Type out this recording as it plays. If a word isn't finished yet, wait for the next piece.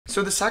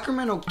So the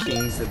Sacramento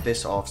Kings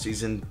this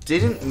offseason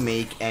didn't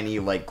make any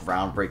like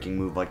groundbreaking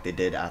move like they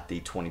did at the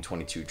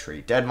 2022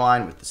 trade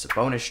deadline with the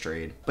Sabonis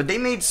trade, but they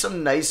made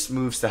some nice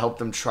moves to help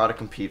them try to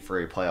compete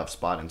for a playoff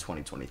spot in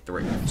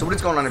 2023. So what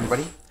is going on,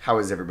 everybody? How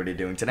is everybody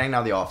doing today?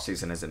 Now the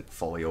offseason isn't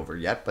fully over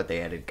yet, but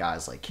they added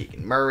guys like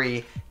Keegan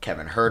Murray,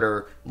 Kevin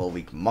Huerter,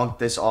 Malik Monk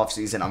this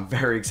offseason. I'm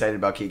very excited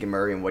about Keegan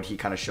Murray and what he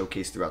kind of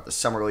showcased throughout the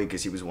summer league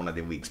because he was one of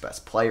the league's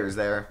best players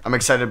there. I'm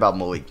excited about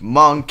Malik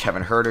Monk,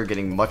 Kevin Huerter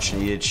getting much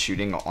needed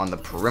shooting on the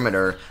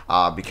perimeter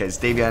because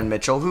Davion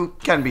Mitchell, who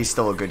can be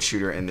still a good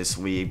shooter in this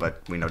league,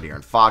 but we know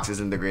De'Aaron Fox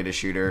isn't the greatest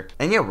shooter.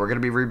 And yeah, we're going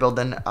to be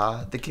rebuilding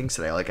the Kings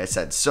today, like I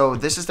said. So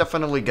this is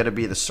definitely going to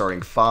be the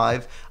starting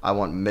five. I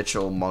want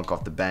Mitchell, Monk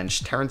off the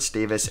bench, Terrence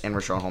Davis, and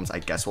Richaun Holmes, I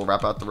guess, will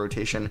wrap out the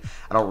rotation.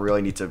 I don't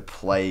really need to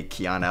play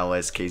Keon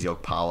Ellis, KZ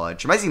Okpala.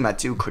 Chimezie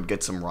Metu could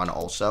get some run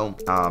also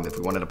if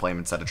we wanted to play him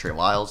instead of Trey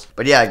Lyles.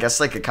 But yeah, I guess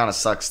like it kind of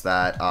sucks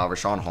that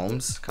Richaun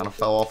Holmes kind of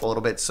fell off a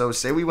little bit. So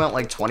say we went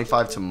like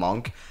 25 to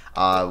Monk.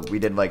 We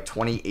did like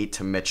 28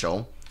 to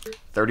Mitchell,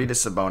 30 to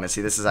Sabonis.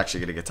 See, this is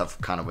actually going to get tough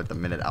kind of with the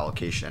minute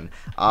allocation.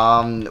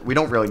 We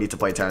don't really need to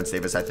play Terrence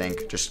Davis, I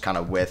think, just kind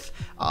of with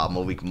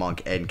Malik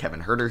Monk and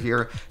Kevin Huerter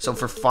here. So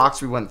for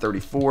Fox, we went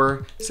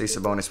 34. Say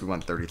Sabonis, we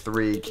went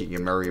 33.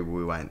 Keegan Murray,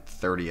 we went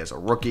 30 as a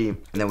rookie. And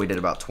then we did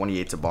about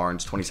 28 to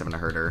Barnes, 27 to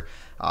Huerter.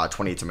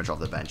 28 to Mitchell off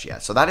the bench, yeah.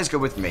 So that is good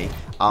with me.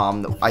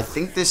 I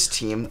think this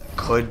team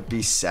could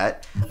be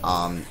set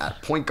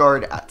at point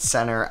guard, at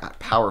center, at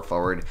power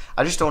forward.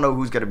 I just don't know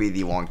who's going to be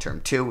the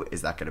long-term two.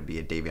 Is that going to be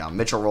a Davion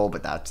Mitchell role?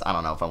 But that's, I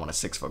don't know if I want a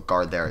 6-foot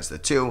guard there as the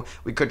two.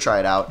 We could try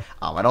it out.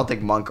 I don't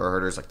think Monk or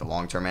Huerter is like the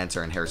long-term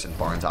answer, and Harrison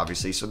Barnes,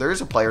 obviously. So there is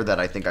a player that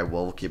I think I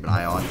will keep an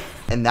eye on,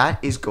 and that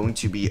is going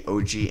to be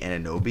OG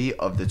Anunoby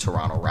of the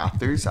Toronto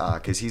Raptors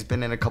because he's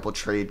been in a couple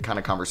trade kind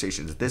of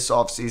conversations this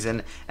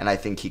offseason, and I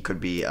think he could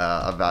be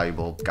a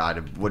valuable guy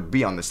would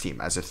be on this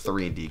team as a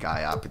 3-and-D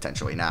guy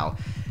potentially. Now,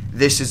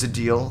 this is a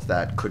deal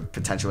that could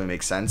potentially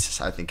make sense.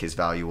 I think his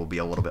value will be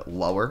a little bit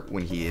lower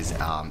when he is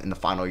in the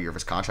final year of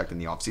his contract in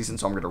the offseason,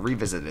 so I'm going to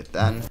revisit it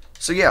then.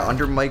 So yeah,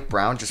 under Mike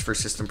Brown, just for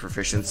system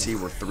proficiency,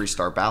 we're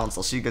 3-star balance.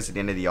 I'll see you guys at the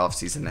end of the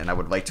offseason, and I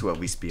would like to at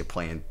least be a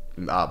play-in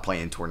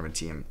tournament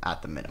team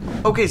at the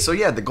minimum. Okay, so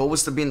yeah, the goal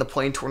was to be in the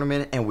play-in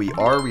tournament, and we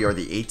are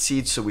the 8th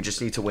seed, so we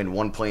just need to win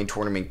one play-in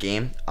tournament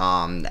game,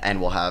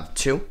 and we'll have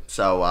 2.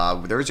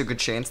 So there is a good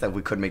chance that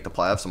we could make the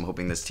playoffs. I'm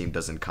hoping this team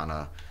doesn't kind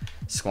of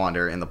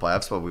squander in the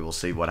playoffs, but we will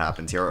see what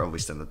happens here, or at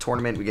least in the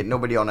tournament. We get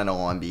nobody on an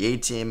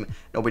All-NBA team,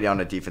 nobody on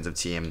a defensive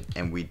team,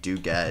 and we do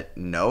get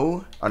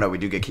we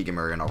do get Keegan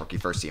Murray on our rookie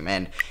first team.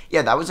 And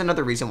yeah, that was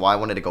another reason why I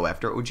wanted to go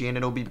after OG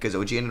Anunoby, because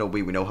OG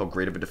Anunoby, we know how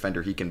great of a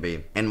defender he can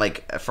be. And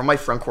like from my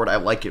front court, I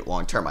like it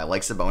long term. I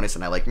like Sabonis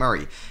and I like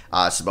Murray.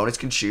 Sabonis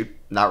can shoot,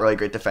 not really a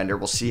great defender.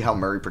 We'll see how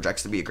Murray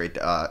projects to be a great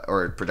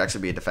projects to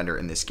be a defender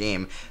in this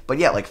game. But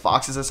yeah, like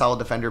Fox is a solid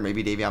defender.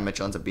 Maybe Davion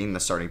Mitchell ends up being the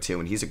starting 2,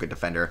 and he's a good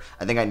defender.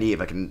 I think I need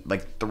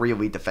like 3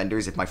 elite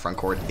defenders if my front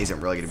court isn't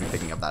really going to be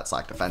picking up that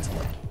slack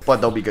defensively. But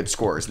they'll be good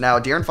scorers. Now,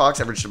 De'Aaron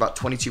Fox averaged about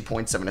 22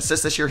 points, 7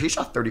 assists this year. He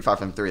shot 35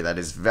 from 3. That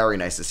is very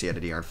nice to see out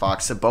of De'Aaron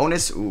Fox.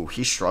 Sabonis, ooh,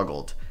 he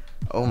struggled.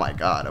 Oh my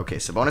god. Okay,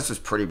 Sabonis was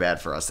pretty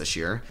bad for us this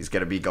year. He's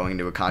going to be going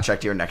into a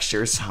contract year next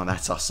year, so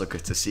that's also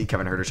good to see.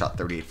 Kevin Huerter shot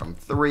 38 from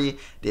 3.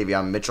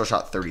 Davion Mitchell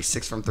shot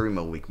 36 from 3.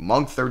 Malik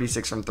Monk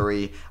 36 from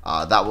 3.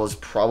 That was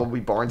probably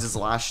Barnes'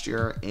 last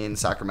year in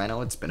Sacramento.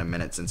 It's been a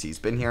minute since he's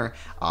been here.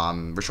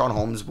 Richaun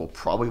Holmes will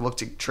probably look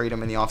to trade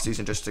him in the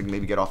offseason just to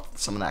maybe get off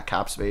some of that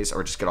cap space,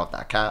 or just get off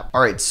that cap.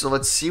 All right, so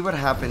let's see what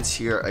happens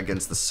here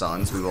against the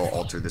Suns. We will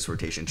alter this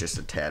rotation just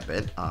a tad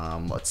bit.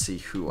 Let's see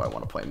who I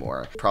want to play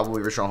more.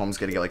 Probably Richaun Holmes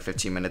going to get like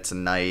 15 minutes a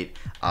night.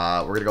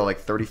 We're going to go like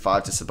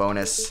 35 to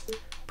Sabonis.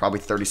 Probably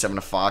 37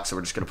 to Fox, so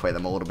we're just going to play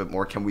them a little bit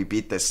more. Can we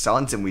beat the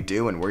Suns? And we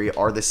do, and we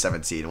are the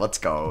 7th seed. Let's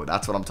go.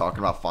 That's what I'm talking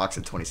about. Fox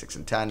at 26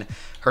 and 10.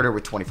 Huerter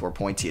with 24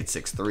 points. He had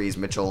 6 threes.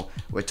 Mitchell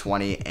with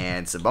 20.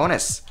 And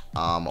Sabonis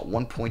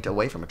 1 point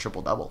away from a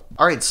triple-double.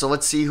 All right, so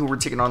let's see who we're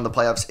taking on in the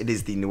playoffs. It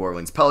is the New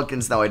Orleans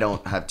Pelicans. Now, I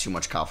don't have too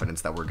much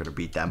confidence that we're going to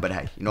beat them, but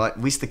hey, you know what?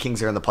 At least the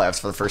Kings are in the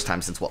playoffs for the first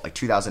time since, what, like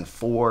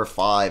 2004,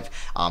 5?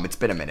 It's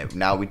been a minute.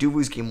 Now, we do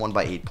lose game 1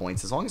 by 8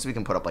 points. As long as we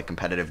can put up, like,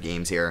 competitive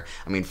games here.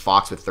 I mean,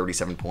 Fox with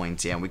 37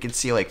 points, yeah, and we can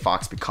see, like,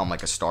 Fox become,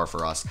 like, a star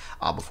for us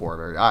before our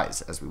very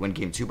eyes as we win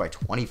game 2 by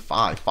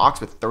 25.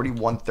 Fox with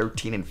 31,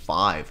 13, and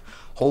 5.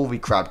 Holy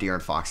crap,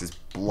 De'Aaron Fox is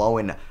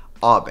blowing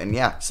up. And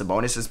yeah,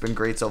 Sabonis has been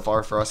great so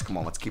far for us. Come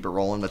on, let's keep it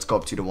rolling. Let's go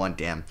up 2-1.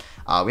 Damn.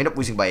 We end up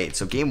losing by 8.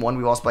 So game 1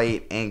 we lost by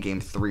 8, and game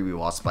 3 we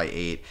lost by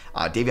 8.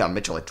 Davion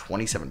Mitchell had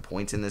 27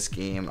 points in this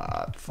game.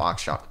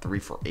 Fox shot 3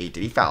 for 8.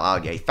 Did he foul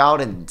out? Yeah, he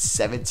fouled in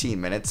 17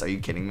 minutes. Are you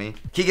kidding me?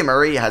 Keegan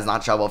Murray has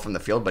not shot well from the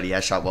field, but he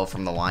has shot well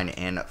from the line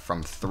and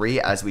from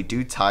 3. As we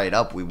do tie it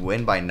up, we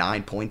win by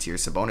 9 points here.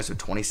 Sabonis with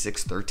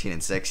 26, 13,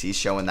 and 6. He's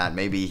showing that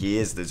maybe he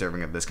is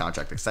deserving of this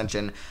contract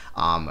extension.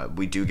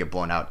 We do get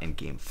blown out in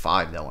game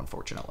 5 though,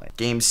 unfortunately.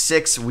 Game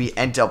 6, we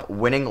end up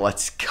winning.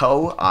 Let's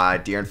go.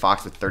 De'Aaron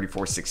Fox with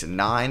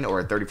 34-6-9,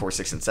 or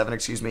 34-6-7,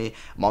 excuse me.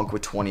 Monk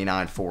with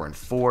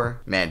 29-4-4.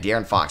 Man,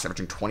 De'Aaron Fox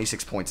averaging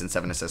 26 points and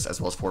 7 assists, as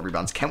well as 4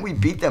 rebounds. Can we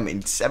beat them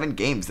in 7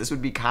 games? This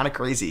would be kind of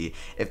crazy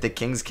if the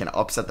Kings can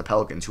upset the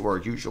Pelicans, who are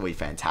usually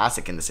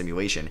fantastic in the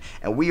simulation.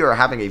 And we are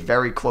having a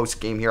very close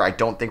game here. I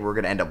don't think we're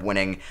going to end up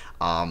winning.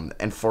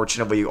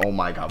 Unfortunately, oh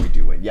my god, we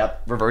do win.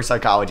 Yep, reverse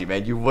psychology,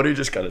 man. You literally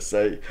just gotta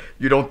say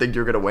you don't think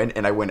you're gonna win,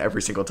 and I win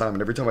every single time.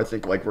 And every time I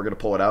think like we're gonna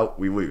pull it out,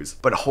 we lose.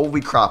 But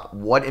holy crap,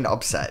 what an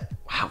upset.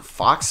 Wow,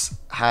 Fox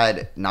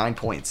had 9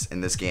 points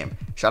in this game.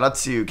 Shout out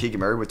to Keegan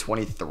Murray with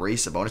 23,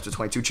 Sabonis with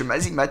 22,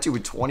 Chimezie Metu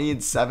with 20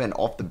 and 7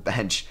 off the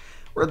bench.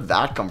 Where did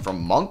that come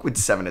from? Monk with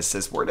 7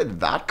 assists. Where did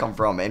that come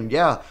from? And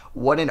yeah,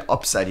 what an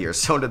upset here.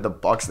 So did the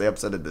Bucks. They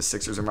upsetted the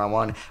Sixers in round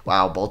 1.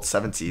 Wow, both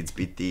 7 seeds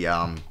beat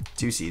the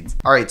 2 seeds.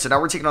 All right, so now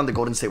we're taking on the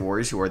Golden State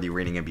Warriors, who are the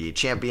reigning NBA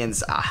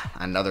champions.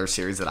 Another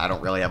series that I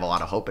don't really have a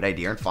lot of hope. But hey,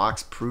 De'Aaron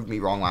Fox proved me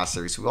wrong last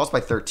series. So we lost by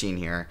 13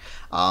 here.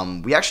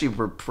 We actually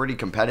were pretty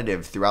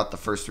competitive throughout the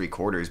first 3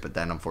 quarters, but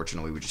then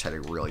unfortunately we just had a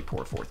really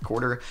poor 4th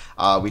quarter.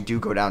 We do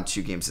go down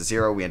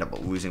 2-0. We end up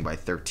losing by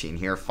 13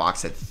 here.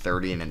 Fox had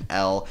 30 and an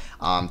L.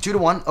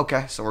 2-1.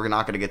 Okay, so we're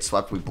not going to get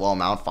swept. We blow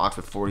them out. Fox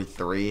with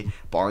 43.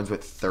 Barnes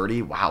with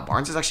 30. Wow,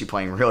 Barnes is actually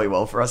playing really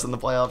well for us in the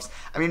playoffs.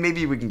 I mean,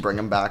 maybe we can bring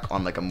him back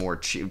on like a more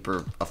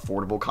cheaper,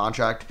 affordable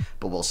contract,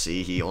 but we'll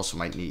see. He also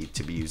might need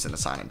to be used in a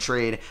sign and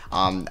trade.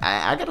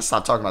 I got to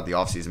stop talking about the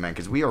offseason, man,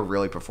 because we are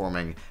really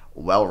performing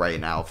well right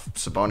now.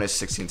 Sabonis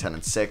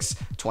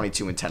 16-10-6,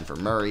 22-10 for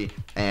Murray,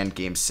 and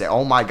game 6.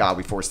 Oh my god,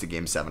 we forced the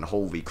game 7.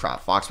 Holy crap.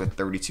 Fox with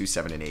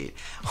 32-7-8.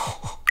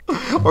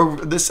 Are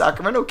the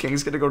Sacramento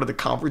Kings going to go to the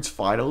conference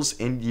finals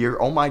in year?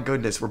 Oh my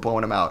goodness, we're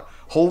blowing them out.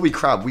 Holy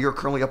crap, we are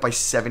currently up by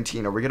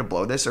 17. Are we going to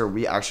blow this, or are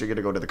we actually going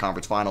to go to the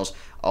conference finals?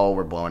 Oh,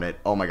 we're blowing it.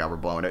 Oh my god, we're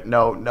blowing it.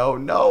 No, no,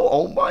 no.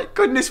 Oh my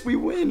goodness, we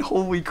win.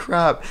 Holy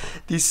crap.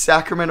 These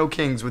Sacramento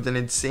Kings, with an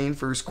insane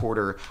first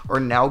quarter, are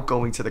now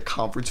going to the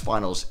conference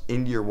finals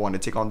in year 1 to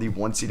take on the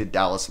 1-seeded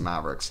Dallas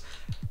Mavericks.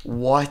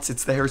 What?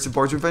 It's the Harrison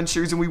Barnes Revenge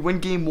Series, and we win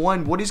game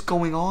 1. What is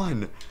going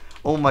on?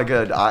 Oh my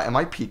god, am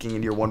I peaking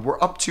in year 1?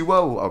 We're up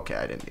 2-0. Okay,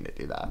 I didn't mean to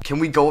do that. Can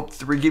we go up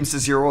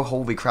 3-0?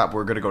 Holy crap,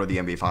 we're going to go to the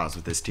NBA Finals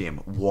with this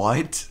team.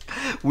 What?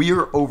 We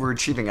are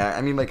overachieving.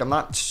 I mean, like, I'm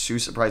not too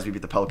surprised we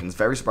beat the Pelicans.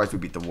 Very surprised we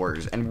beat the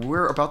Warriors. And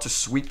we're about to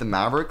sweep the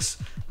Mavericks.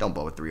 Don't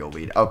blow a 3-0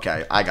 lead.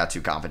 Okay, I got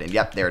too confident.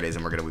 Yep, there it is,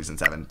 and we're going to lose in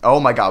 7. Oh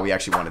my god, we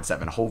actually won in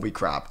 7. Holy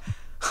crap.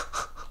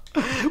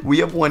 We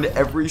have won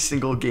every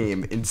single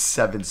game in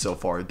 7 so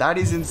far. That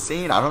is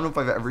insane. I don't know if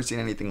I've ever seen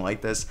anything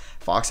like this.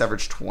 Fox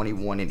averaged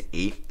 21 and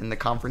 8 in the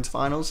conference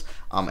finals.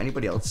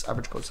 Anybody else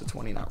averaged close to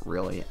 20? Not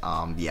really.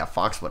 Yeah,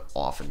 Fox went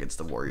off against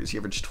the Warriors. He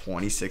averaged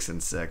 26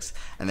 and 6.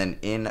 And then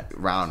in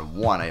round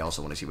 1, I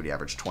also want to see what he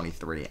averaged,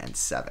 23 and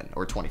 7,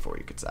 or 24,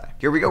 you could say.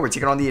 Here we go. We're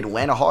taking on the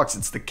Atlanta Hawks.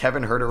 It's the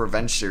Kevin Huerter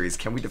Revenge Series.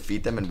 Can we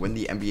defeat them and win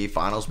the NBA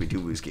Finals? We do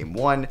lose game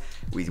 1.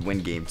 We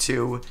win game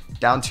 2.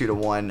 Down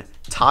 2-1.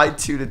 Tied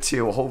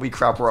 2-2. Holy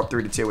crap, we're up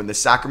 3-2, and the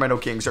Sacramento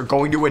Kings are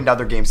going to win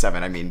another game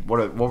 7. I mean,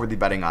 what were the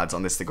betting odds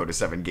on this to go to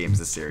 7 games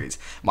this series?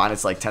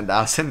 Minus like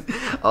 10,000.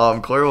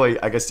 Clearly,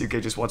 I guess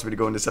 2K just wants me to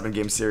go into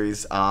 7-game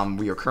series.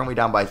 We are currently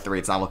down by 3.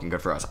 It's not looking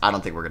good for us. I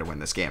don't think we're going to win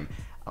this game.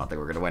 I don't think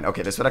we're going to win.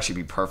 Okay, this would actually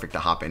be perfect to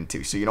hop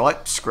into. So, you know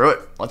what? Screw it.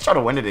 Let's try to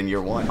win it in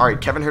year 1. All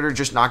right, Kevin Huerter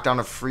just knocked down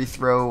a free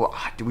throw.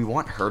 Do we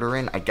want Huerter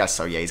in? I guess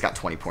so. Yeah, he's got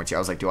 20 points here. I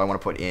was like, do I want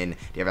to put in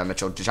David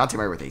Mitchell? DeJounte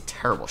Murray with a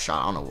terrible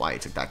shot. I don't know why he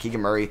took that. Keegan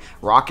Murray,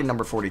 rocking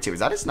number 42. Is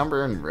that his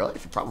number in real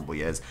life? It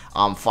probably is.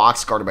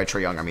 Fox guarded by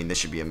Trae Young. I mean, this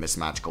should be a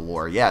mismatch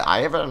galore. Yeah,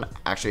 I haven't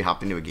actually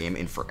hopped into a game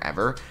in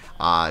forever.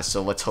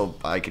 So let's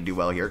hope I can do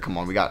well here. Come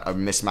on, we got a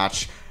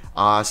mismatch.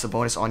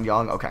 Sabonis on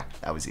Young. Okay,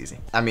 that was easy.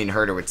 I mean,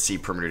 Huerter with C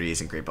perimeter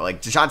isn't great, but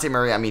like DeJounte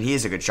Murray, I mean, he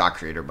is a good shot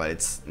creator, but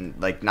it's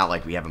like not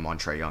like we have him on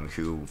Trae Young,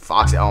 who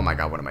Fox. Oh my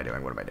god, what am I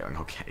doing? What am I doing?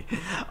 Okay,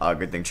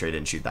 good thing Trae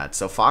didn't shoot that.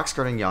 So Fox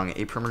guarding Young,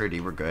 A perimeter D,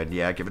 we're good.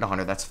 Yeah, give it to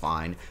Hunter. That's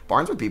fine.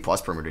 Barnes with B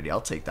plus perimeter D.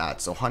 I'll take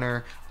that. So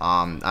Hunter,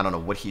 I don't know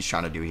what he's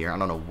trying to do here. I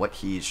don't know what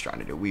he's trying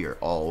to do. We are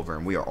all over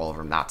him. We are all over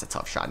him. That's a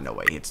tough shot. No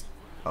way. It's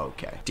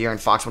okay. De'Aaron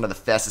Fox, one of the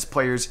fastest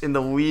players in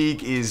the league,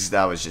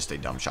 that was just a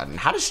dumb shot. And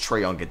how does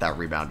Trae Young get that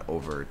rebound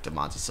over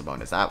Domantas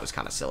Sabonis? That was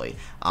kind of silly.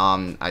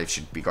 I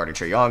should be guarding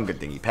Trae Young. Good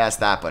thing he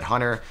passed that, but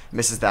Hunter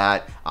misses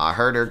that.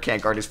 Huerter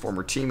can't guard his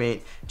former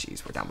teammate.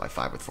 Jeez, we're down by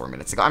 5 with 4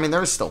 minutes to go. I mean,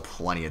 there's still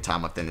plenty of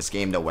time left in this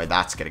game. No way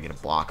that's going to get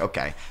a block.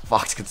 Okay,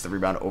 Fox gets the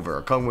rebound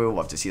over Okongwu.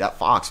 Love to see that.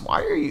 Fox,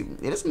 why are you...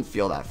 It doesn't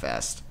feel that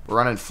fast. We're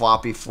running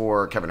floppy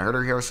for Kevin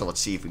Huerter here, so let's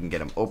see if we can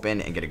get him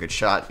open and get a good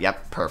shot.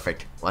 Yep,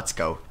 perfect. Let's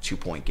go.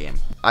 2-point game.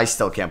 I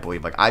still can't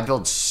believe, like, I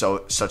build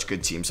such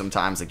good teams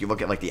sometimes. Like, you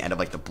look at, like, the end of,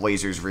 like, the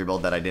Blazers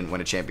rebuild that I didn't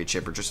win a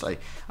championship, or just,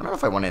 like, I don't know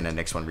if I won in a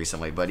Knicks one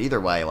recently, but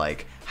either way,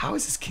 like, how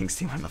is this Kings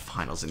team in the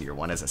finals in year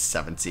 1 as a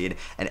 7 seed,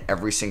 and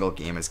every single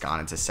game has gone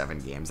into 7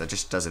 games? That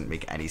just doesn't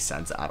make any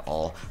sense at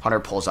all.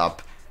 Hunter pulls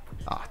up.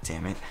 Oh,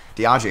 damn it.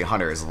 DeAndre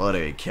Hunter is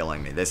literally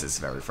killing me. This is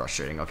very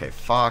frustrating. Okay,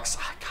 Fox,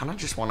 I kind of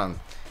just want to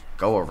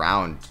go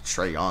around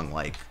Trae Young.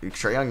 Like,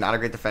 Trae Young, not a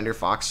great defender.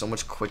 Fox, so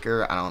much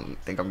quicker. I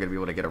don't think I'm going to be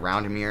able to get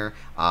around him here.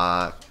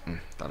 Thought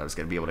I was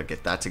going to be able to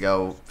get that to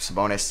go.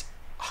 Sabonis.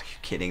 Are you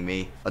kidding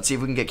me? Let's see if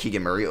we can get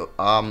Keegan Murray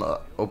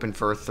open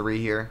for a 3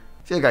 here.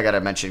 I feel like I got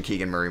to mention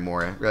Keegan Murray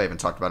more. I really haven't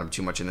talked about him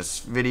too much in this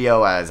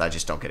video, as I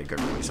just don't get a good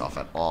release off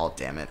at all.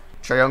 Damn it.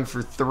 Trae Young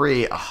for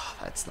 3. Oh,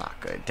 that's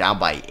not good. Down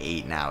by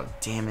 8 now.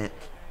 Damn it.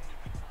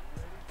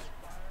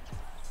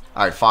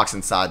 All right, Fox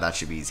inside. That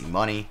should be easy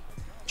money.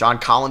 John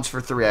Collins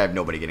for 3. I have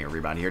nobody getting a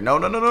rebound here. No,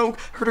 no, no, no.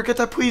 Herder, get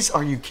that, please.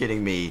 Are you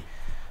kidding me?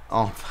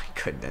 Oh,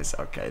 my goodness.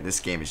 Okay,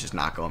 this game is just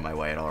not going my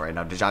way at all right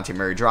now. DeJounte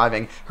Murray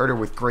driving. Herder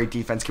with great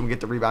defense. Can we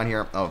get the rebound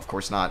here? Oh, of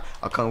course not.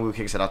 Okongwu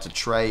kicks it out to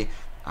Trae.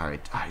 All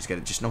right, he's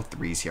got just no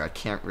 3s here. I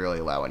can't really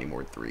allow any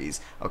more 3s.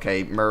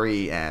 Okay,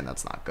 Murray, and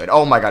that's not good.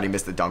 Oh, my God, he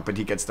missed the dunk, but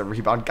he gets the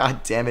rebound.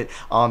 God damn it.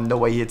 No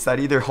way he hits that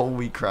either.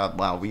 Holy crap.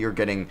 Wow, we are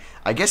getting,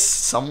 I guess,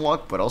 some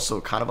luck, but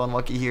also kind of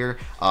unlucky here.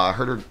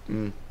 Herder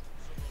kind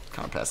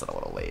of passed it a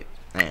little late,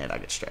 and I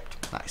get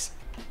stripped. Nice.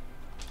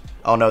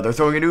 Oh, no, they're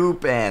throwing an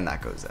oop, and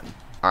that goes in.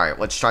 All right,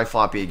 let's try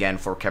floppy again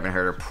for Kevin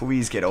Herder.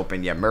 Please get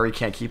open. Yeah, Murray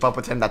can't keep up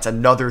with him. That's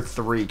another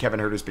 3. Kevin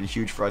Herder's been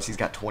huge for us. He's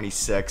got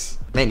 26.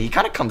 Man, he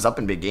kind of comes up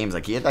in big games.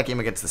 Like, he had that game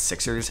against the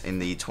Sixers in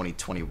the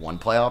 2021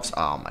 playoffs.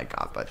 Oh, my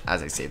God. But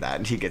as I say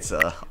that, he gets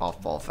a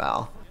off-ball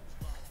foul.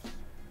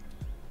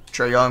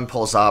 Trae Young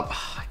pulls up.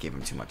 I gave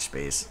him too much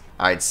space.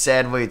 All right,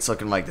 sadly, it's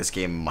looking like this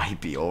game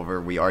might be over.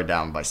 We are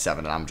down by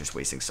 7, and I'm just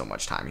wasting so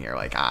much time here.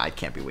 Like, I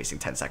can't be wasting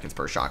 10 seconds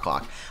per shot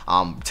clock.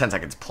 10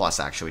 seconds plus,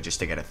 actually, just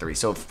to get a 3.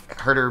 So if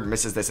Herder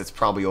misses this, it's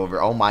probably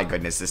over. Oh, my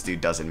goodness, this dude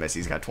doesn't miss.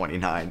 He's got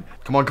 29.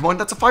 Come on, come on.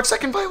 That's a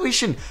 5-second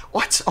violation.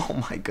 What?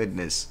 Oh, my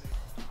goodness.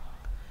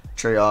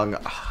 Trae Young,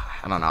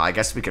 I don't know. I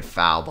guess we could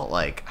foul, but,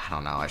 like, I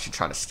don't know. I should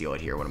try to steal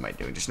it here. What am I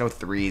doing? Just no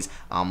 3s.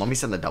 Let me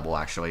send the double,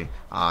 actually.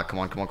 Come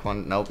on, come on, come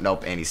on. Nope,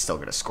 nope. And he's still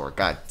going to score.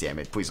 God damn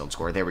it. Please don't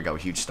score. There we go.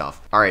 Huge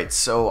stuff. All right,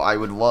 so I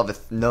would love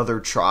another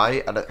try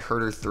at a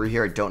Herder 3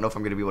 here. I don't know if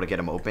I'm going to be able to get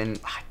him open.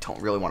 I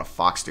don't really want to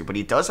Fox through, but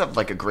he does have,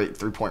 like, a great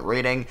 3-point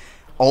rating.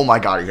 Oh, my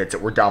God, he hits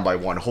it. We're down by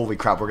 1. Holy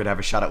crap. We're going to have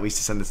a shot at least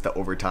to send this to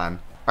overtime.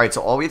 All right,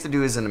 so all we have to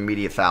do is an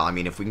immediate foul. I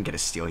mean, if we can get a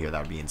steal here,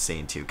 that would be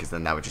insane, too, because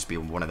then that would just be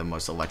one of the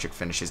most electric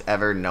finishes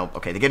ever. Nope.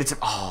 Okay, they get it to...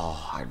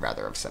 Oh, I'd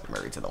rather have sent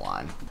Murray to the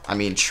line. I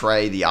mean,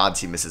 Trae, the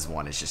odds he misses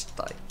 1 is just,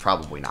 like,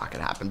 probably not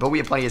going to happen. But we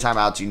have plenty of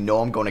timeouts. You know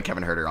I'm going to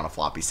Kevin Herder on a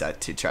floppy set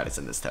to try to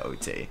send this to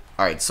OT.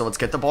 All right, so let's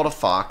get the ball to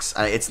Fox.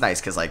 It's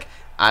nice because, like,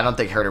 I don't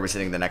think Herder was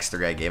hitting the next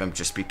 3 I gave him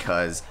just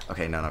because...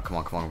 Okay, no, come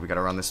on, come on. We got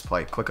to run this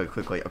play quickly,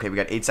 quickly. Okay, we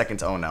got 8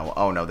 seconds. Oh,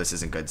 no, this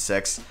isn't good.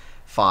 6,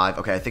 5.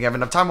 Okay, I think I have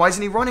enough time. Why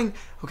isn't he running?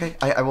 Okay,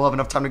 I will have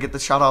enough time to get the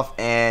shot off,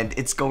 and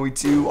it's going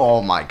to...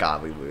 Oh, my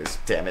God, we lose.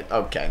 Damn it.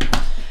 Okay.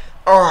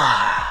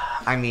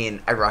 I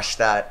mean, I rushed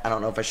that. I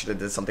don't know if I should have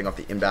did something off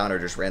the inbound or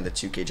just ran the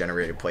 2K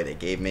generated play they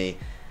gave me.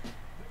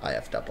 I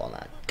effed up on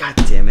that. God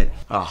damn it.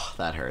 Oh,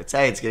 that hurts.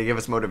 Hey, it's going to give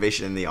us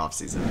motivation in the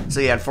offseason. So,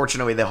 yeah,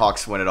 unfortunately, the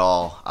Hawks win it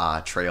all.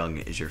 Trae Young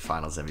is your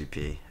finals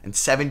MVP. In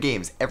 7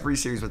 games. Every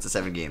series went to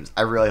 7 games.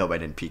 I really hope I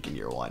didn't peak in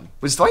year 1.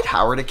 Was Dwight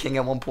Howard a king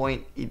at one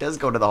point? He does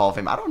go to the Hall of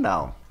Fame. I don't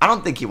know. I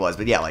don't think he was,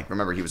 but yeah, like,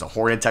 remember, he was a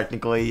Hornet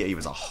technically. He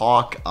was a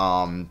Hawk.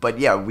 But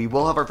yeah, we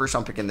will have our first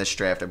round pick in this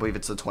draft. I believe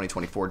it's the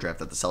 2024 draft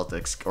that the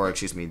Celtics, or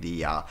excuse me,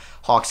 the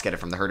Hawks get it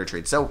from the Herder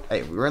trade. So,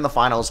 hey, we were in the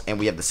finals, and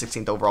we have the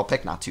 16th overall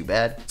pick. Not too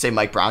bad. Say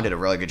Mike Brown did a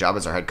really good job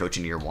as our head coach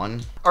in year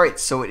 1. All right,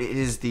 so it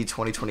is the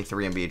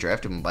 2023 NBA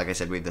draft, and like I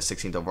said, we have the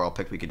 16th overall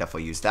pick. We could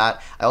definitely use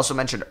that. I also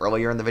mentioned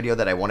earlier in the video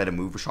that I wanted to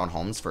move Richaun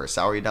Holmes for a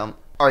salary dump.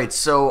 All right,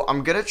 so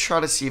I'm going to try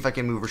to see if I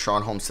can move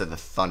Richaun Holmes to the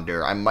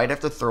Thunder. I might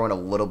have to throw in a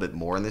little bit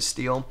more in this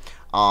deal.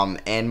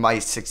 And my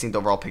 16th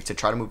overall pick to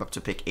try to move up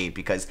to pick 8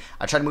 because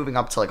I tried moving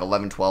up to like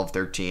 11, 12,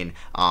 13,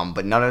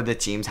 but none of the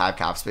teams have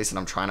cap space, and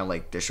I'm trying to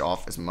like dish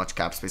off as much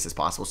cap space as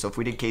possible. So if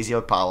we did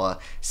KZ Okpala,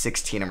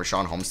 16, and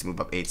Richaun Holmes to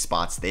move up 8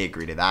 spots, they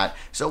agree to that.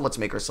 So let's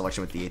make our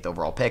selection with the 8th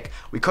overall pick.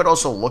 We could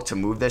also look to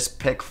move this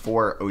pick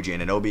for OG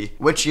Anunoby,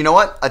 which, you know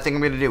what, I think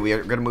I'm going to do. We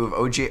are going to move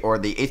OG, or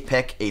the 8th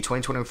pick, a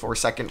 2024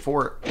 second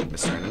for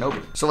Mr.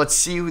 Anunoby. So let's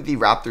see who the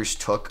Raptors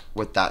took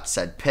with that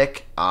said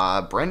pick.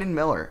 Brandon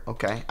Miller,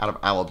 okay, out of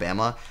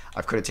Alabama.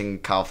 I've could have taken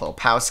Kyle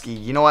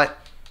Filipowski. You know what?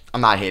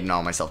 I'm not hating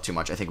on myself too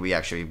much. I think we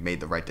actually made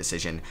the right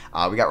decision.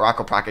 We got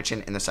Rocco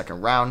Prakicin in the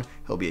 2nd round.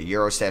 He'll be a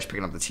Euro stash,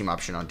 picking up the team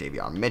option on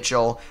Davion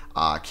Mitchell.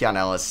 Keon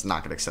Ellis,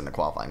 not going to extend the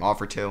qualifying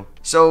offer to.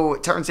 So,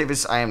 Terrence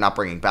Davis, I am not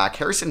bringing back.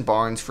 Harrison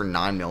Barnes for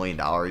 $9 million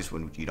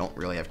when you don't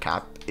really have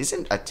cap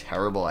isn't a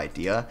terrible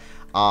idea.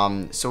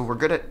 So, we're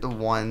good at the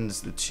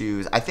 1s, the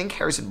 2s. I think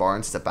Harrison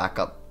Barnes is a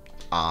backup.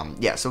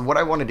 Yeah, so what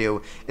I want to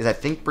do is I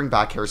think bring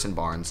back Harrison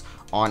Barnes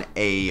on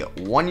a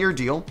 1-year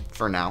deal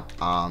for now.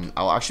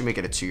 I'll actually make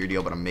it a 2-year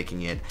deal, but I'm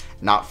making it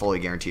not fully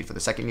guaranteed for the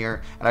 2nd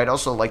year. And I'd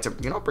also like to,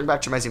 you know, bring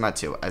back Chimezie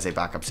Metu as a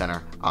backup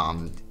center.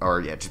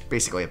 Or yeah, just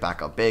basically a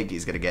backup big.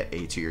 He's going to get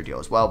a 2-year deal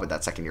as well, but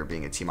that 2nd year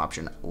being a team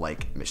option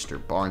like Mr.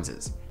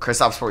 Barnes's.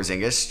 Kristaps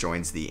Porzingis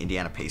joins the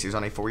Indiana Pacers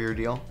on a 4-year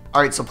deal.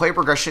 All right, so player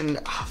progression.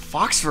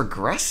 Fox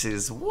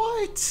regresses.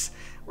 What?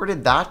 Where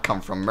did that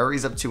come from?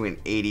 Murray's up to an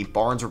 80.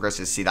 Barnes regresses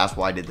to C. That's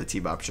why I did the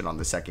team option on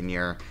the second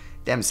year.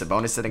 Damn,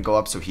 Sabonis didn't go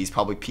up, so he's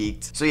probably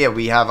peaked. So yeah,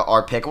 we have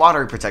our pick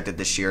lottery protected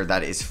this year.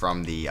 That is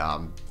from the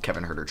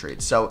Kevin Huerter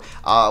trade. So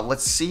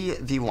let's see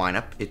the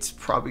lineup. It's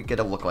probably going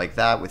to look like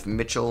that with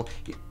Mitchell.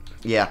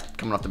 Yeah,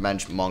 coming off the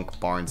bench, Monk,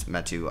 Barnes,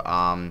 Metu.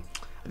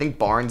 I think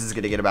Barnes is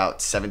going to get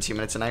about 17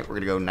 minutes a night. We're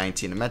going to go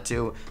 19 to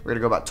Metu. We're going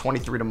to go about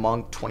 23 to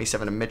Monk,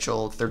 27 to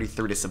Mitchell,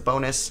 33 to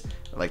Sabonis.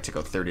 I like to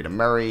go 30 to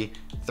Murray,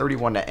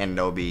 31 to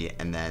Anunoby,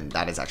 and then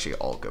that is actually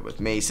all good with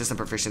me. System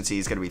proficiency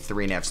is going to be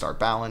 3.5 star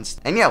balanced.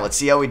 And yeah, let's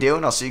see how we do,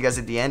 and I'll see you guys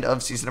at the end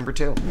of season number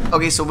 2.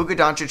 Okay, so Luka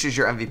Doncic is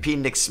your MVP,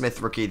 Nick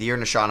Smith, Rookie of the Year,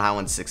 Nashawn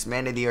Highland, 6th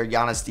Man of the Year,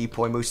 Giannis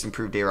Depoy, most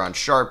improved Aaron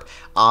Sharp.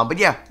 But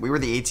yeah, we were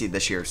the 8th seed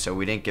this year, so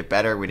we didn't get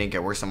better, we didn't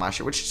get worse than last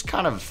year, which is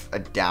kind of a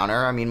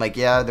downer. I mean, like,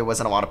 yeah, there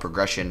wasn't a lot of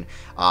progression,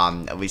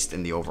 at least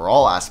in the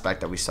overall aspect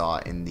that we saw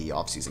in the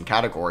offseason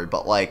category,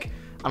 but like,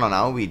 I don't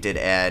know, we did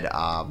add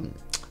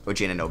OG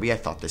Anunoby. I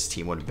thought this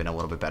team would have been a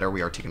little bit better.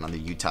 We are taking on the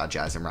Utah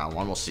Jazz in round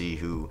 1. We'll see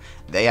who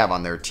they have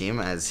on their team,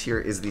 as here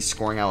is the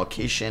scoring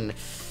allocation.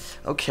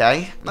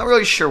 Okay, not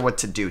really sure what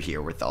to do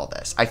here with all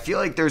this. I feel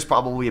like there's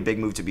probably a big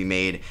move to be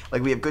made.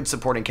 Like, we have good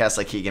supporting cast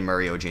like Keegan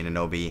Murray, OG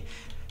Anunoby.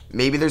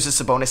 Maybe there's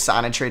a Sabonis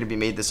sign and trade to be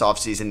made this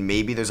offseason.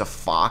 Maybe there's a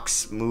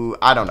Fox move.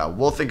 I don't know.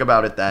 We'll think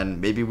about it then.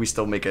 Maybe we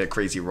still make a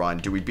crazy run.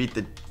 Do we beat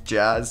the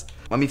Jazz?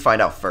 Let me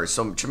find out first.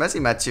 So, Chimezie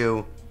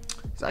Metu,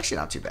 it's actually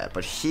not too bad,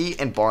 but he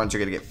and Barnes are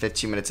going to get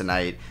 15 minutes a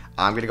night.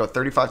 I'm going to go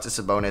 35 to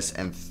Sabonis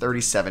and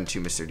 37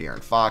 to Mr.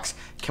 De'Aaron Fox.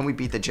 Can we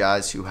beat the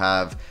Jazz, who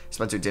have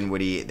Spencer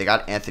Dinwiddie? They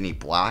got Anthony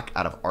Black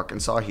out of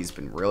Arkansas. He's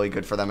been really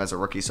good for them as a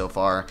rookie so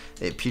far.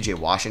 They have PJ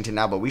Washington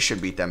now, but we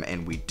should beat them,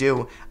 and we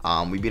do.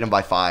 We beat them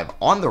by 5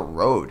 on the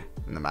road,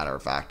 in the matter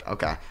of fact.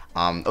 Okay.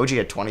 OG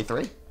had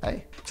 23.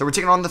 Hey. So we're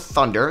taking on the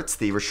Thunder. It's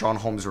the Richaun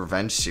Holmes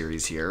Revenge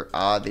series here.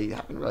 They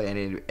haven't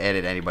really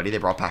added anybody. They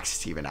brought back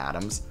Steven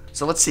Adams.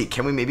 So let's see.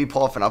 Can we maybe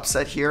pull off an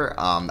upset here?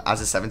 As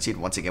a 17,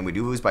 once again, we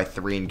do lose by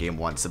 3 in game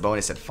 1.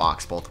 Sabonis and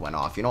Fox both went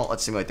off. You know what?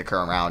 Let's simulate the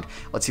current round.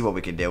 Let's see what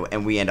we can do.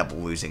 And we end up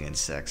losing in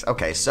 6.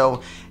 Okay,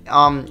 so, you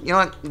know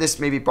what? This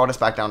maybe brought us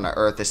back down to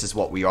earth. This is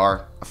what we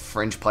are. A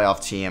fringe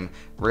playoff team.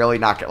 Really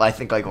not. I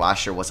think like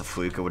last year was a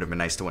fluke. It would have been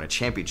nice to win a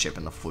championship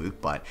in the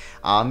fluke. But,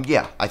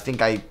 yeah, I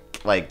think I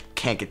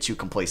can't get too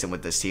complacent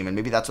with this team, and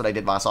maybe that's what I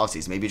did last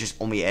offseason. Maybe just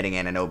only adding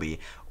Anunoby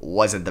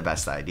wasn't the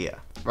best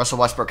idea. Russell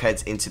Westbrook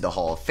heads into the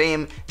Hall of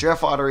Fame.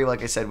 Draft lottery,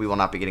 like I said, we will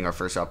not be getting our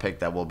first round pick.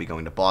 That will be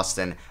going to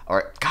Boston.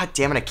 Or, god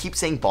damn it, I keep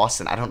saying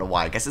Boston. I don't know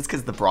why. I guess it's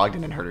because the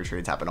Brogdon and Huerter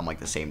trades happened on like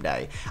the same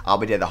day.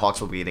 But yeah, the Hawks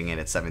will be getting in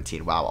at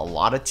 17. Wow, a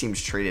lot of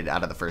teams traded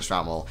out of the first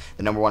round. Well,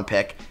 the number 1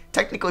 pick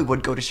technically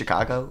would go to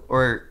Chicago,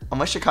 or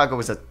unless Chicago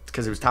was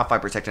because it was top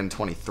 5 protected in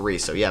 23.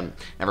 So yeah,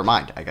 never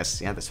mind. I guess,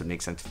 yeah, this would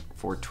make sense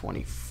for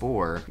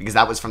 24, because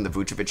that was from the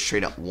Vucevic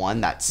trade at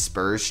 1. That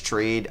Spurs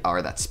trade,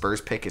 or that Spurs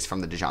pick, is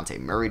from the DeJounte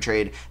Murray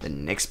trade. The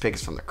Knicks pick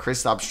is from the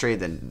Kristaps trade.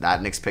 Then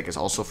that Knicks pick is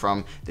also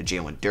from the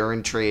Jalen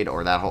Duren trade,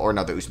 or the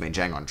Ousmane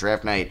Dieng on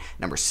draft night.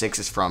 Number 6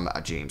 is from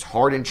a James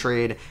Harden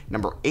trade.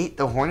 Number 8,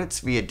 the Hornets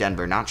via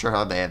Denver. Not sure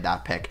how they had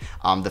that pick.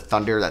 The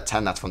Thunder, that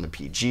 10, that's from the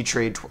PG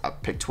trade.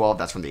 Pick 12,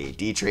 that's from the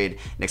AD trade.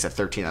 Knicks at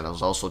 13, that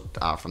was also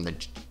from the...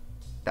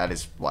 That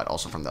is what,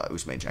 also from the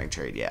Ousmane Dieng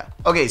trade, yeah.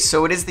 Okay,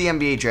 so it is the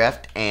NBA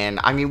draft,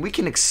 and I mean, we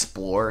can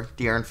explore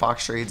De'Aaron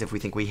Fox trades if we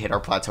think we hit our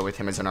plateau with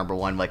him as a number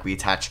 1, like we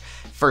attach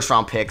first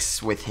round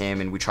picks with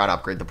him and we try to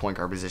upgrade the point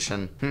guard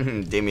position.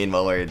 Damian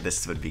Lillard,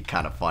 this would be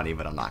kind of funny,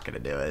 but I'm not gonna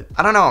do it.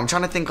 I don't know, I'm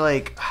trying to think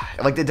like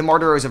the DeMar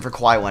DeRozan for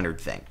Kawhi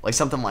Leonard thing, like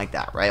something like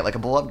that, right? Like a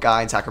beloved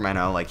guy in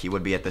Sacramento, like he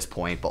would be at this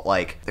point, but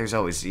like there's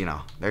always, you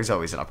know, there's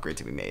always an upgrade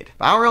to be made.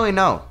 But I don't really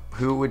know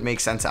who would make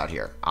sense out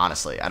here,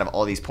 honestly, out of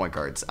all these point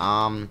guards.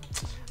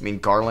 I mean,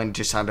 Garland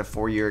just signed a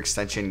 4-year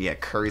extension. Yeah,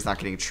 Curry's not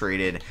getting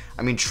traded.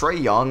 I mean,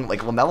 Trae Young,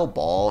 like LaMelo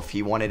Ball, if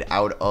he wanted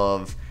out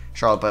of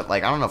Charlotte, but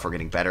like I don't know if we're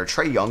getting better.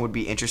 Trae Young would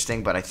be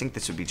interesting, but I think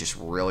this would be just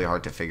really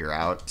hard to figure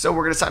out. So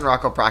we're gonna sign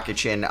Rocco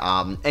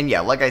Prakicin, and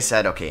yeah, like I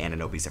said, okay,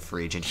 Anunoby's a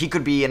free agent. He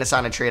could be in a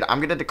sign and trade. I'm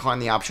gonna decline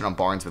the option on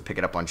Barnes, but pick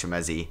it up on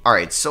Chimezie. All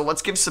right, so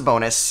let's give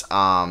Sabonis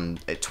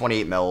at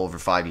 28 mil over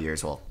 5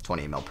 years. Well,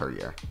 28 mil per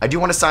year. I do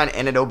want to sign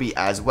Anunoby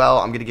as well.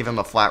 I'm gonna give him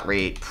a flat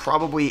rate,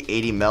 probably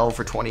 80 mil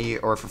for 20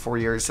 or for 4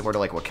 years, similar to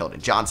like what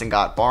Keldon Johnson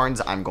got.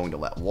 Barnes, I'm going to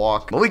let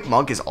walk. Malik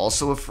Monk is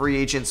also a free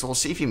agent, so we'll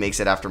see if he makes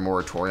it after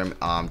moratorium.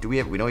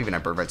 We don't even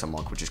have bird rights on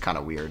Monk, which is kind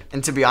of weird.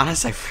 And to be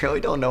honest, I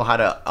really don't know how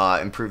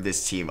to improve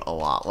this team a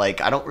lot.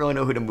 Like, I don't really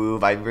know who to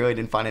move. I really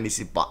didn't find any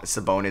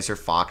Sabonis or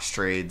Fox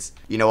trades.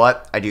 You know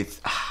what? I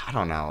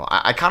don't know.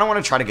 I kind of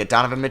want to try to get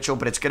Donovan Mitchell,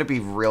 but it's going to be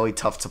really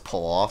tough to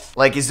pull off.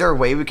 Like, is there a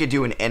way we could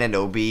do an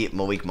Anunoby,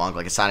 Malik Monk,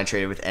 like a sign and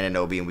trade with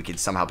Anunoby, and we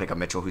could somehow pick up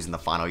Mitchell, who's in the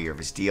final year of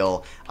his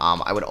deal?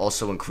 I would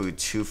also include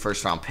 2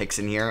 first-round picks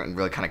in here and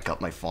really kind of gut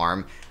my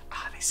farm.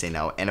 They say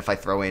no. And if I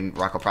throw in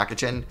Rocco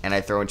Prakicin and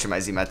I throw in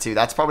Chimezie Metu,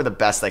 that's probably the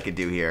best I could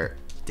do here.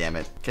 Damn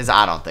it. Because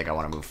I don't think I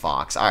want to move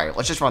Fox. All right,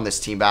 let's just run this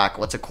team back.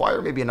 Let's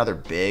acquire maybe another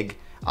big.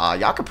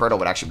 Jakob Poeltl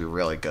would actually be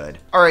really good.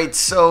 All right,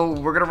 so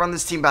we're going to run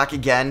this team back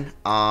again.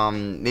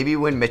 Maybe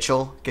when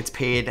Mitchell gets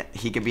paid,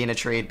 he could be in a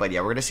trade. But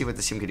yeah, we're going to see what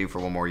this team can do for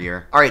one more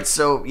year. All right,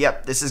 so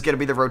yep, this is going to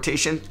be the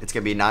rotation. It's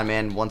going to be a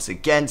 9-man once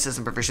again.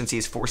 System proficiency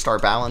is 4-star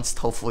balanced.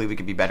 Hopefully we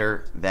can be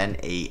better than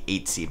a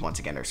 8 seed once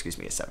again, or excuse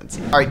me, a 7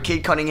 seed. All right,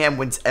 Cade Cunningham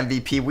wins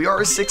MVP. We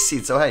are a 6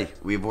 seed, so hey,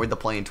 we avoid the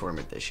play-in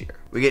tournament this year.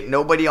 We get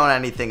nobody on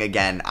anything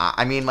again.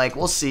 I mean, like,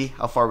 we'll see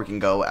how far we can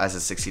go as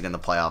a 6 seed in the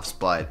playoffs,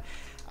 but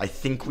I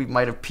think we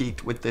might have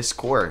peaked with this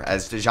core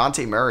as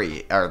DeJounte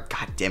Murray, or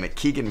god damn it,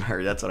 Keegan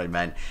Murray, that's what I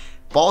meant,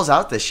 balls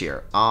out this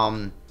year.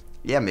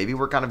 Yeah, maybe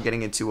we're kind of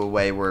getting into a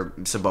way where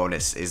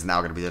Sabonis is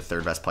now going to be the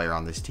 3rd best player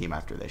on this team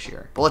after this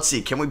year. But let's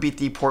see, can we beat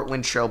the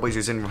Portland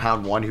Trailblazers in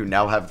round 1, who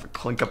now have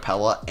Clint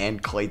Capella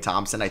and Klay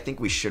Thompson? I think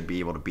we should be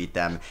able to beat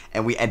them,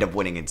 and we end up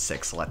winning in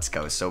 6. Let's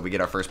go. So we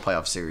get our first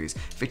playoff series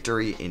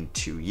victory in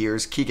 2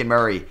 years. Keegan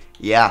Murray,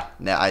 yeah,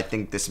 I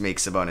think this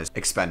makes Sabonis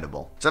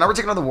expendable. So now we're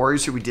taking on the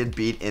Warriors, who we did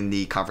beat in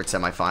the conference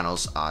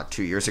semifinals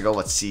 2 years ago.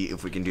 Let's see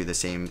if we can do the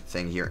same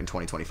thing here in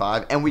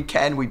 2025. And we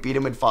can. We beat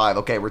him in 5.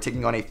 Okay, we're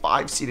taking on a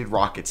 5-seeded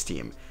Rockets team.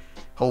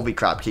 Holy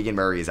crap, Keegan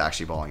Murray is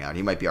actually balling out.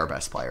 He might be our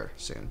best player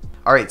soon.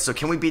 All right, so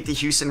can we beat the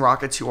Houston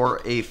Rockets, who are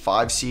a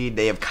 5 seed?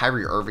 They have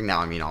Kyrie Irving now.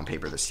 I mean, on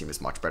paper, this team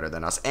is much better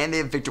than us. And they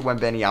have Victor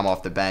Wembanyama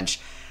off the bench.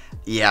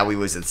 Yeah, we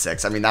lose in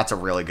 6. I mean, that's a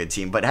really good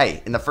team. But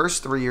hey, in the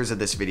first 3 years of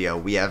this video,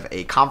 we have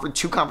a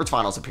 2 conference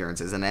finals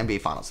appearances and an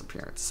NBA finals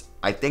appearance.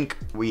 I think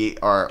we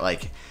are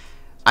like,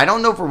 I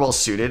don't know if we're well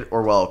suited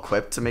or well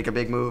equipped to make a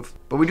big move,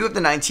 but we do have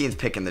the 19th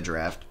pick in the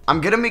draft. I'm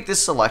going to make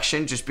this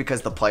selection just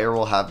because the player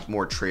will have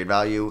more trade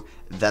value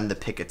than the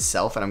pick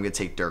itself, and I'm going to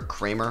take Dirk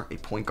Kramer, a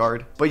point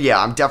guard. But yeah,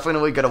 I'm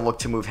definitely going to look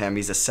to move him.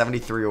 He's a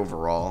 73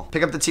 overall.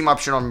 Pick up the team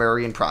option on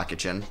Murray and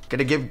Prakicin. Going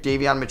to give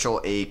Davion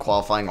Mitchell a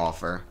qualifying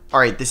offer. All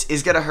right, this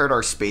is going to hurt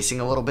our spacing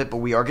a little bit, but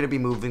we are going to be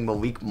moving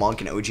Malik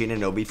Monk and OG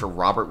Anunoby for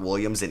Robert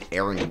Williams and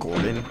Aaron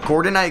Gordon.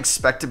 Gordon, I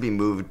expect to be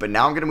moved, but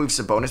now I'm going to move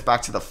Sabonis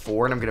back to the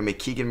 4, and I'm going to make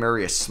Keegan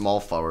Murray a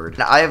small forward.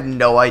 Now, I have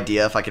no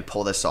idea if I could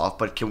pull this off,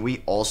 but can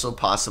we also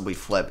possibly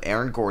flip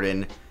Aaron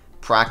Gordon,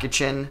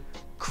 Prakicin,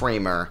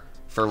 Kramer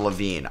for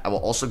Levine? I will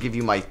also give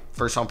you my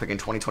first round pick in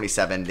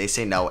 2027. They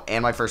say no.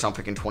 And my first round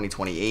pick in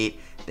 2028.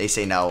 They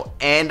say no.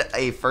 And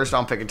a first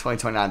round pick in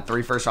 2029.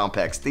 3 first round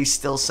picks. They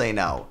still say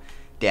no.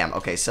 Damn.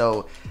 Okay,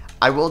 so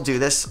I will do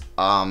this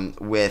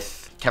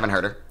with Kevin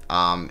Huerter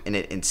in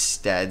it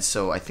instead.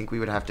 So I think we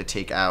would have to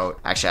take out...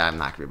 Actually, I'm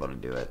not going to be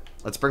able to do it.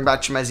 Let's bring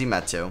back Chimezie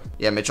Metu.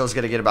 Yeah, Mitchell's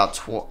going to get about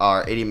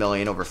 $80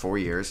 million over 4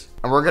 years.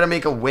 And we're going to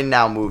make a win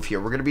now move here.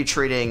 We're going to be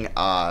trading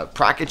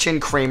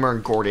Prakicin, Kramer,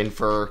 and Gordon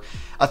for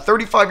a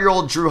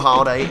 35-year-old Drew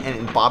Holiday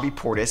and Bobby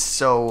Portis.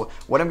 So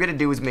what I'm going to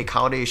do is make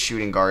Holiday a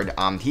shooting guard.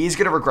 He's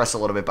going to regress a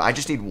little bit, but I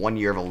just need 1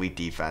 year of elite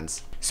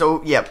defense.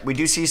 So, yeah, we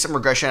do see some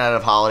regression out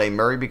of Holiday.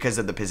 Murray because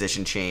of the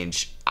position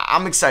change.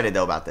 I'm excited,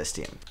 though, about this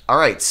team. All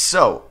right,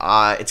 so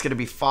it's going to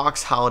be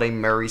Fox, Holiday,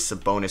 Murray,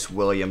 Sabonis,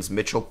 Williams,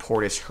 Mitchell,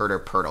 Portis,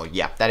 Huerter, Poeltl.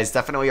 Yeah, that is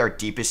definitely our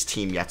deepest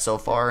team yet so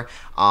far.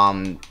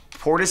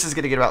 Portis is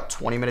going to get about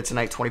 20 minutes a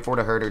night, 24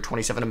 to Huerter,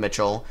 27 to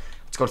Mitchell.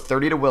 Let's go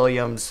 30 to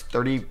Williams,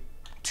 32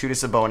 to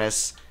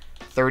Sabonis,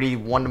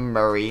 31 to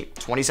Murray,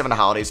 27 to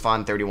Holiday's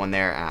fine, 31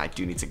 there. I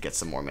do need to get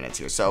some more minutes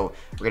here. So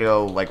we're going to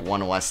go like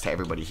 1 less to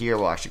everybody here.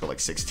 We'll actually go like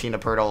 16 to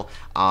Poeltl.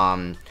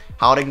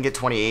 Holiday can get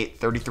 28,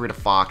 33 to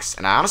Fox.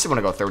 And I honestly want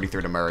to go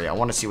 33 to Murray. I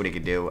want to see what he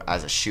could do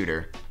as a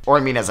shooter. Or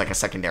I mean as like a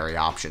secondary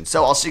option.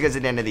 So I'll see you guys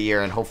at the end of the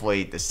year, and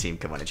hopefully this team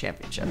can win a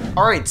championship.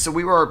 All right, so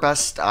we were our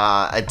best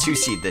at 2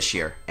 seed this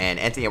year. And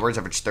Anthony Edwards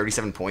averaged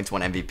 37 points,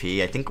 won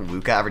MVP. I think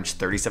Luka averaged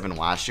 37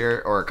 last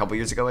year or a couple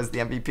years ago as the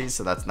MVP.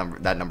 So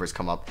that number's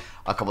come up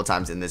a couple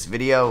times in this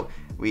video.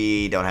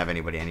 We don't have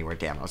anybody anywhere.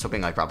 Damn, I was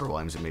hoping like Robert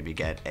Williams would maybe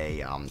get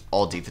a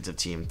all defensive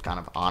team kind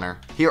of honor.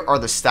 Here are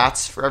the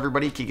stats for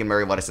everybody. Keegan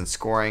Murray led us in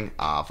scoring,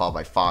 followed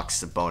by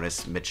Fox,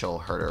 Sabonis,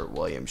 Mitchell, Huerter,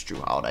 Williams, Drew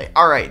Holiday.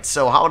 All right,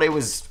 so Holiday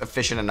was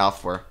efficient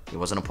enough where he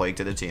wasn't a plague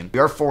to the team. We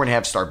are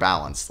 4.5-star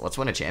balanced. Let's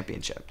win a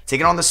championship.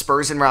 Taking on the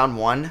Spurs in round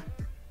 1.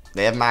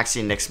 They have Maxey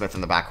and Nick Smith in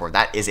the backcourt.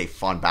 That is a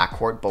fun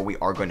backcourt, but we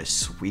are going to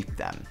sweep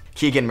them.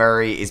 Keegan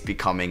Murray is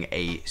becoming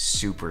a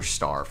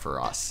superstar for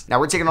us. Now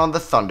we're taking on the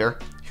Thunder,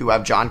 who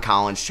have John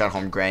Collins, Chet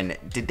Holmgren.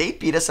 Did they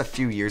beat us a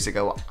few years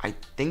ago? I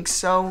think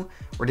so.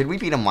 Or did we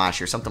beat them last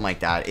year? Something like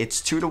that.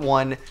 It's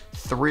 2-1,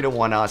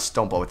 3-1 us.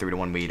 Don't blow a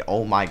 3-1 lead.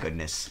 Oh my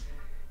goodness.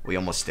 We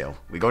almost do.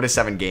 We go to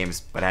 7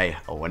 games, but hey,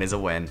 a win is a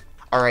win.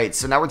 All right,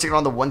 so now we're taking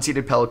on the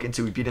 1-seeded Pelicans,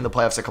 who we beat in the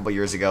playoffs a couple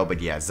years ago. But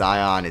yeah,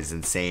 Zion is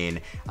insane.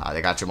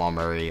 They got Jamal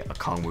Murray,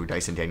 Okongwu,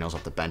 Dyson Daniels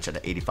off the bench at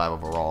an 85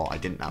 overall. I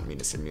did not mean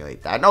to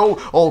simulate that.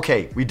 No,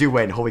 okay, we do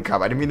win. Holy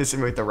crap, I didn't mean to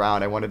simulate the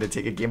round. I wanted to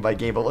take it game by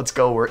game, but let's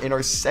go. We're in our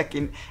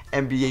 2nd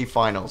NBA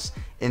Finals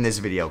in this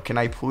video. Can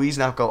I please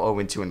not go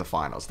 0-2 in the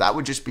finals? That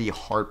would just be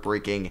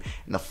heartbreaking.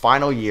 In the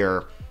final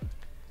year,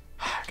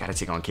 got to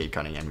take on Cade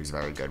Cunningham, who's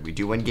very good. We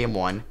do win game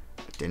 1.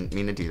 Didn't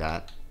mean to do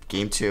that.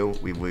 Game 2,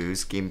 we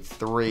lose. Game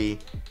 3,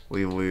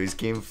 we lose.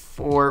 Game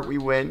 4, we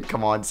win.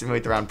 Come on,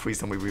 simulate the round. Please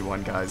tell me we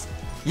won, guys.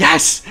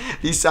 Yes!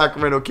 The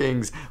Sacramento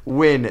Kings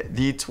win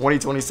the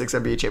 2026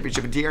 NBA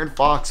Championship. De'Aaron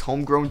Fox,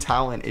 homegrown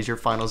talent, is your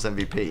finals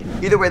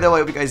MVP. Either way, though, I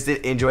hope you guys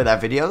did enjoy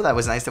that video. That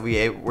was nice that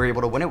we were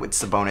able to win it with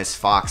Sabonis,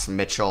 Fox,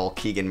 Mitchell,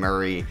 Keegan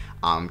Murray,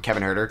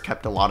 Kevin Huerter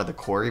kept a lot of the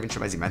core. Even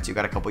Chimezie Metu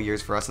got a couple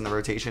years for us in the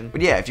rotation. But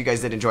yeah, if you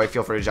guys did enjoy,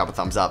 feel free to drop a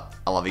thumbs up.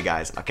 I love you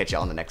guys. I'll catch you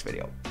all in the next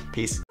video.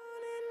 Peace.